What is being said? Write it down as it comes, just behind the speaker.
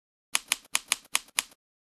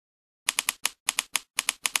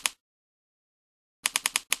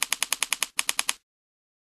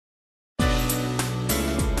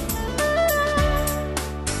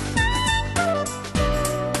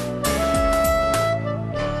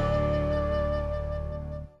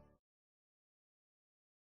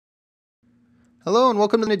Hello and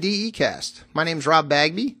welcome to the DEcast. My name is Rob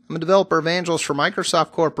Bagby. I'm a developer evangelist for Microsoft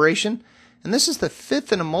Corporation, and this is the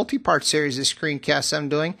fifth in a multi-part series of screencasts I'm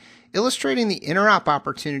doing, illustrating the interop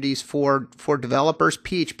opportunities for developers,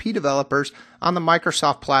 PHP developers, on the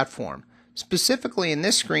Microsoft platform. Specifically in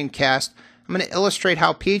this screencast, I'm going to illustrate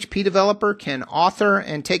how a PHP developer can author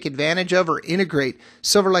and take advantage of or integrate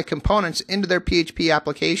Silverlight components into their PHP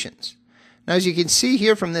applications. Now, as you can see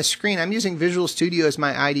here from this screen, I'm using Visual Studio as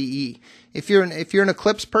my IDE. If you're an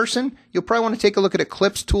Eclipse person, you'll probably want to take a look at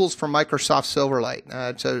Eclipse tools for Microsoft Silverlight.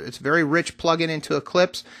 It's a very rich plugin into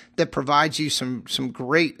Eclipse that provides you some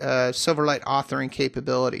great Silverlight authoring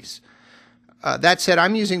capabilities. That said,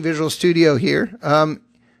 I'm using Visual Studio here, and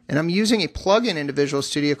I'm using a plugin into Visual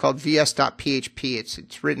Studio called vs.php.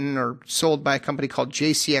 It's written or sold by a company called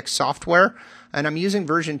JCX Software, and I'm using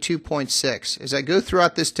version 2.6. As I go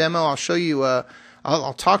throughout this demo, I'll show you.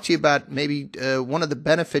 I'll talk to you about maybe one of the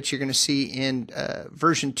benefits you're going to see in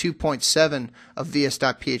version 2.7 of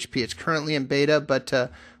vs.php. It's currently in beta, but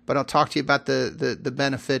I'll talk to you about the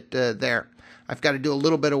benefit there. I've got to do a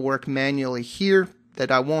little bit of work manually here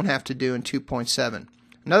that I won't have to do in 2.7.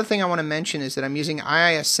 Another thing I want to mention is that I'm using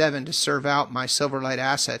IIS7 to serve out my Silverlight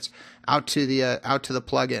assets out to the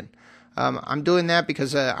plugin. I'm doing that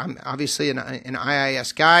because I'm obviously an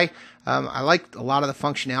IIS guy. I like a lot of the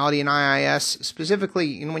functionality in IIS.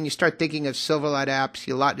 Specifically, when you start thinking of Silverlight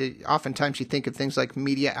apps, oftentimes you think of things like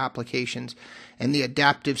media applications, and the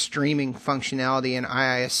adaptive streaming functionality in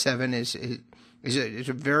IIS7 is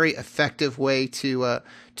a very effective way to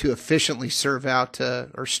efficiently serve out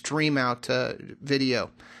or stream out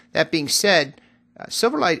video. That being said,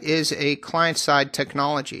 Silverlight is a client-side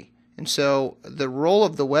technology. And so the role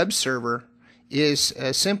of the web server is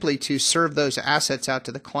simply to serve those assets out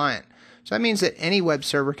to the client. So that means that any web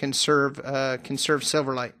server can serve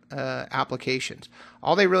Silverlight applications.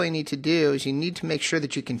 All they really need to do is you need to make sure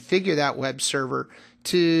that you configure that web server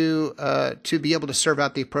to be able to serve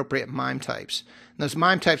out the appropriate MIME types. And those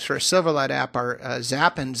MIME types for a Silverlight app are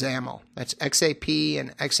ZAP and XAML. That's XAP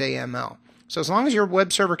and XAML. So as long as your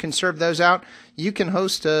web server can serve those out, you can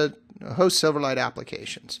host Silverlight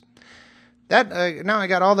applications. Now I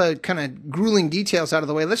got all the kind of grueling details out of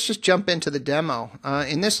the way. Let's just jump into the demo.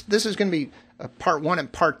 This is going to be part one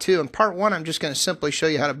and part two. In part one, I'm just going to simply show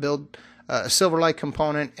you how to build a Silverlight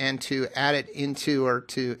component and to add it into or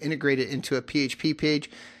to integrate it into a PHP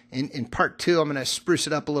page. In part two, I'm going to spruce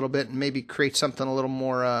it up a little bit and maybe create something a little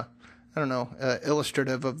more,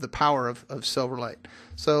 illustrative of the power of Silverlight.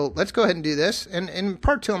 So let's go ahead and do this. And in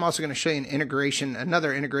part two, I'm also going to show you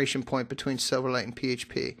another integration point between Silverlight and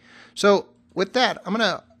PHP. So with that, I'm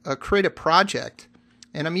going to create a project,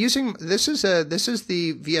 and I'm using this is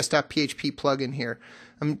the vs.php plugin here.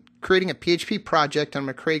 I'm creating a PHP project. And I'm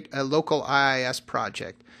going to create a local IIS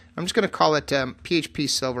project. I'm just going to call it PHP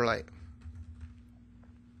Silverlight,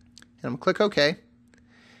 and I'm going to click OK.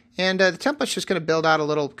 And the template's just going to build out a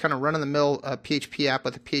little kind of run-of-the-mill PHP app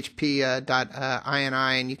with a php.ini,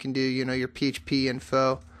 and you can do your PHP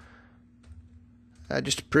info.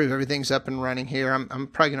 Just to prove everything's up and running here. I'm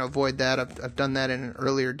probably going to avoid that. I've done that in an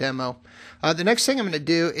earlier demo. The next thing I'm going to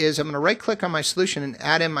do is I'm going to right-click on my solution and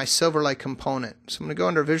add in my Silverlight component. So I'm going to go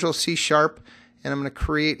under Visual C#, and I'm going to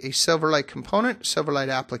create a Silverlight component, Silverlight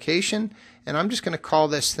application, and I'm just going to call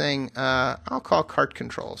this thing, I'll call cart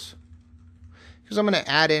controls. Because I'm going to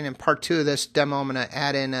add in part two of this demo, I'm going to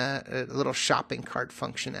add in a little shopping cart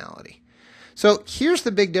functionality. So here's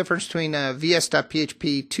the big difference between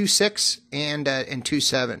vs.php 2.6 and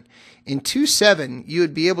 2.7. In 2.7, you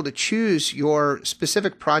would be able to choose your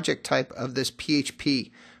specific project type of this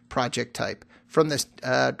PHP project type from this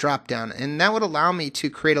drop-down, and that would allow me to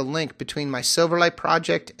create a link between my Silverlight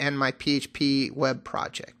project and my PHP web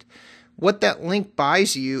project. What that link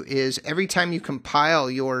buys you is every time you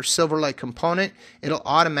compile your Silverlight component, it'll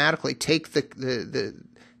automatically take the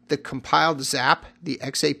compiled ZAP, the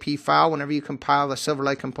XAP file. Whenever you compile a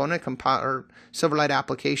Silverlight component or Silverlight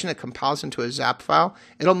application, it compiles into a ZAP file.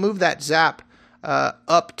 It'll move that ZAP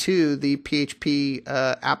up to the PHP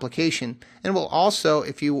application, and will also,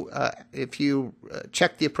 if you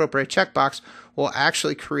check the appropriate checkbox, will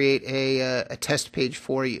actually create a test page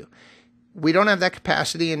for you. We don't have that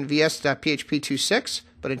capacity in vs.php 2.6,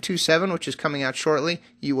 but in 2.7, which is coming out shortly,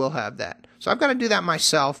 you will have that. So I've got to do that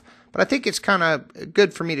myself. But I think it's kind of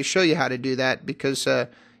good for me to show you how to do that, because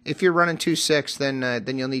if you're running 2.6,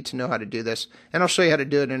 then you'll need to know how to do this, and I'll show you how to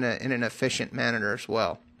do it in an efficient manner as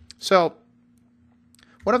well. So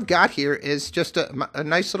what I've got here is just a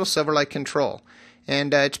nice little Silverlight control,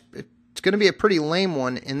 and it's going to be a pretty lame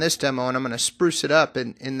one in this demo, and I'm going to spruce it up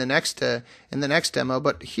in the next demo.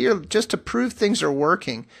 But here, just to prove things are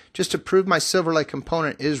working, just to prove my Silverlight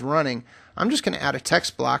component is running, I'm just going to add a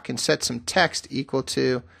text block and set some text equal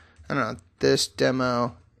to, I don't know, this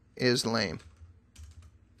demo is lame.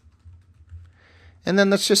 And then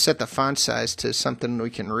let's just set the font size to something we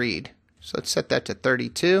can read. So let's set that to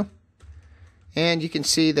 32. And you can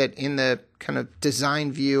see that in the kind of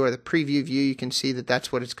design view or the preview view, you can see that that's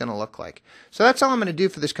what it's going to look like. So that's all I'm going to do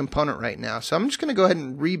for this component right now. So I'm just going to go ahead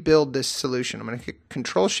and rebuild this solution. I'm going to hit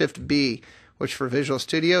Control-Shift-B, which for Visual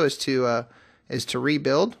Studio is to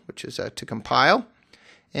rebuild, which is to compile.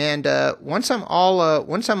 And once I'm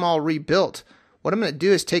all rebuilt, what I'm going to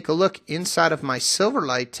do is take a look inside of my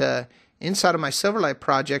Silverlight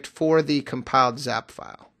project for the compiled zap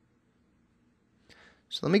file.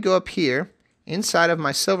 So let me go up here. Inside of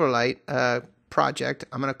my Silverlight project,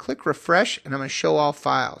 I'm going to click refresh and I'm going to show all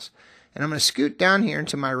files. And I'm going to scoot down here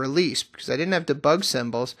into my release because I didn't have debug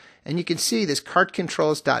symbols, and you can see this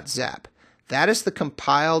cartcontrols.zap. That is the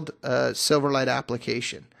compiled Silverlight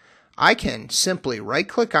application. I can simply right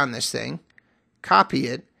click on this thing, copy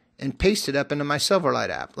it, and paste it up into my Silverlight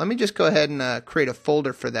app. Let me just go ahead and create a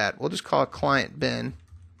folder for that. We'll just call it client bin.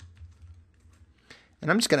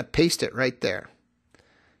 And I'm just going to paste it right there.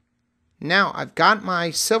 Now I've got my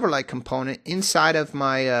Silverlight component inside of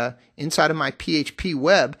my PHP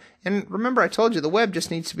web, and remember I told you the web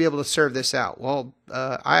just needs to be able to serve this out. Well,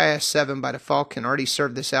 IIS 7 by default can already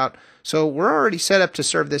serve this out, so we're already set up to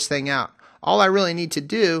serve this thing out. All I really need to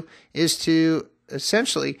do is to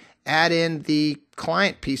essentially add in the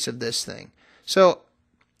client piece of this thing. So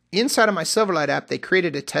inside of my Silverlight app, they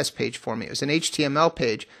created a test page for me. It was an HTML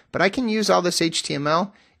page, but I can use all this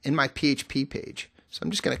HTML in my PHP page. So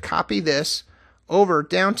I'm just going to copy this over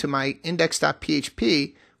down to my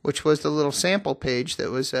index.php, which was the little sample page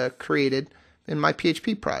that was created in my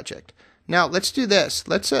PHP project. Now let's do this.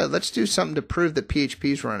 Let's do something to prove that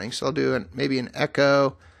PHP is running. So I'll do maybe an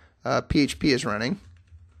echo PHP is running.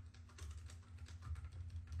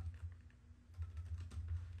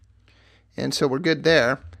 And so we're good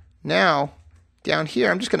there. Now down here,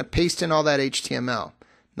 I'm just going to paste in all that HTML.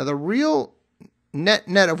 Now the real net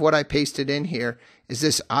of what I pasted in here is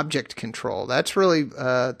this object control. That's really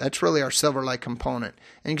our Silverlight component.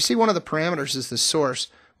 And you can see one of the parameters is the source,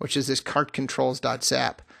 which is this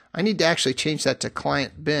cartcontrols.zap. I need to actually change that to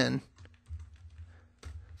client bin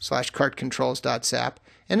 /cartcontrols.zap.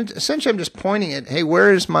 And essentially I'm just pointing at, hey,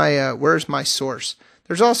 where's my source?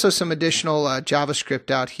 There's also some additional JavaScript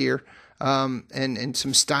out here and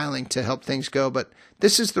some styling to help things go, but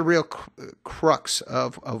this is the real crux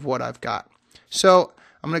of what I've got. So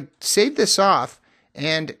I'm going to save this off,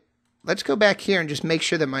 and let's go back here and just make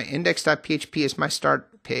sure that my index.php is my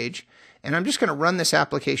start page, and I'm just going to run this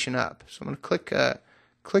application up. So I'm going to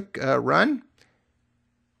click run,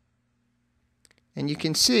 and you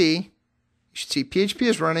should see PHP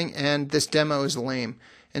is running and this demo is lame.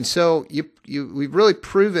 And so we've really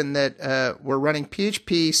proven that we're running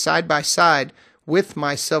PHP side by side with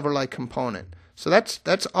my Silverlight component. So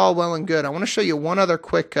that's all well and good. I want to show you one other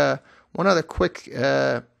quick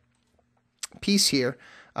piece here.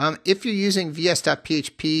 If you're using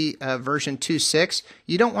vs.php version 2.6,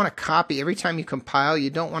 you don't want to copy, every time you compile, you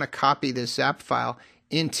don't want to copy this zap file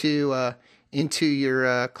into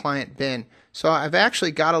your client bin. So I've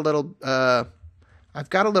actually got a little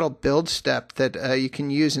build step that you can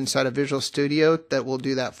use inside of Visual Studio that will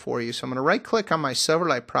do that for you. So I'm going to right click on my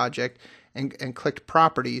Silverlight project and click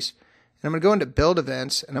Properties, and I'm going to go into Build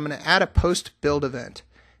Events, and I'm going to add a Post Build event.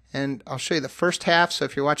 And I'll show you the first half, so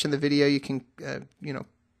if you're watching the video, you can kind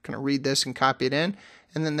of read this and copy it in.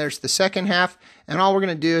 And then there's the second half, and all we're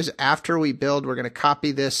going to do is after we build, we're going to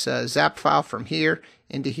copy this zap file from here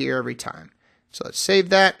into here every time. So let's save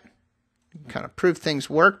that. Kind of prove things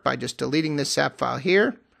work by just deleting this zap file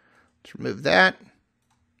here. Let's remove that.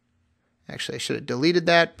 Actually, I should have deleted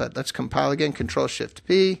that, but let's compile again,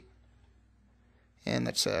 Control-Shift-P. And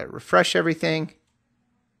let's refresh everything.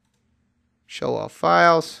 Show all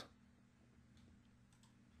files.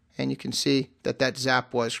 And you can see that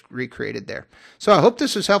zap was recreated there. So I hope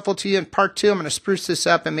this was helpful to you. In part 2, I'm going to spruce this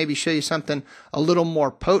up and maybe show you something a little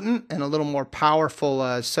more potent and a little more powerful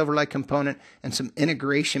Silverlight component and some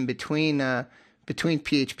integration between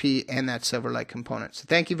PHP and that Silverlight component. So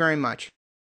thank you very much.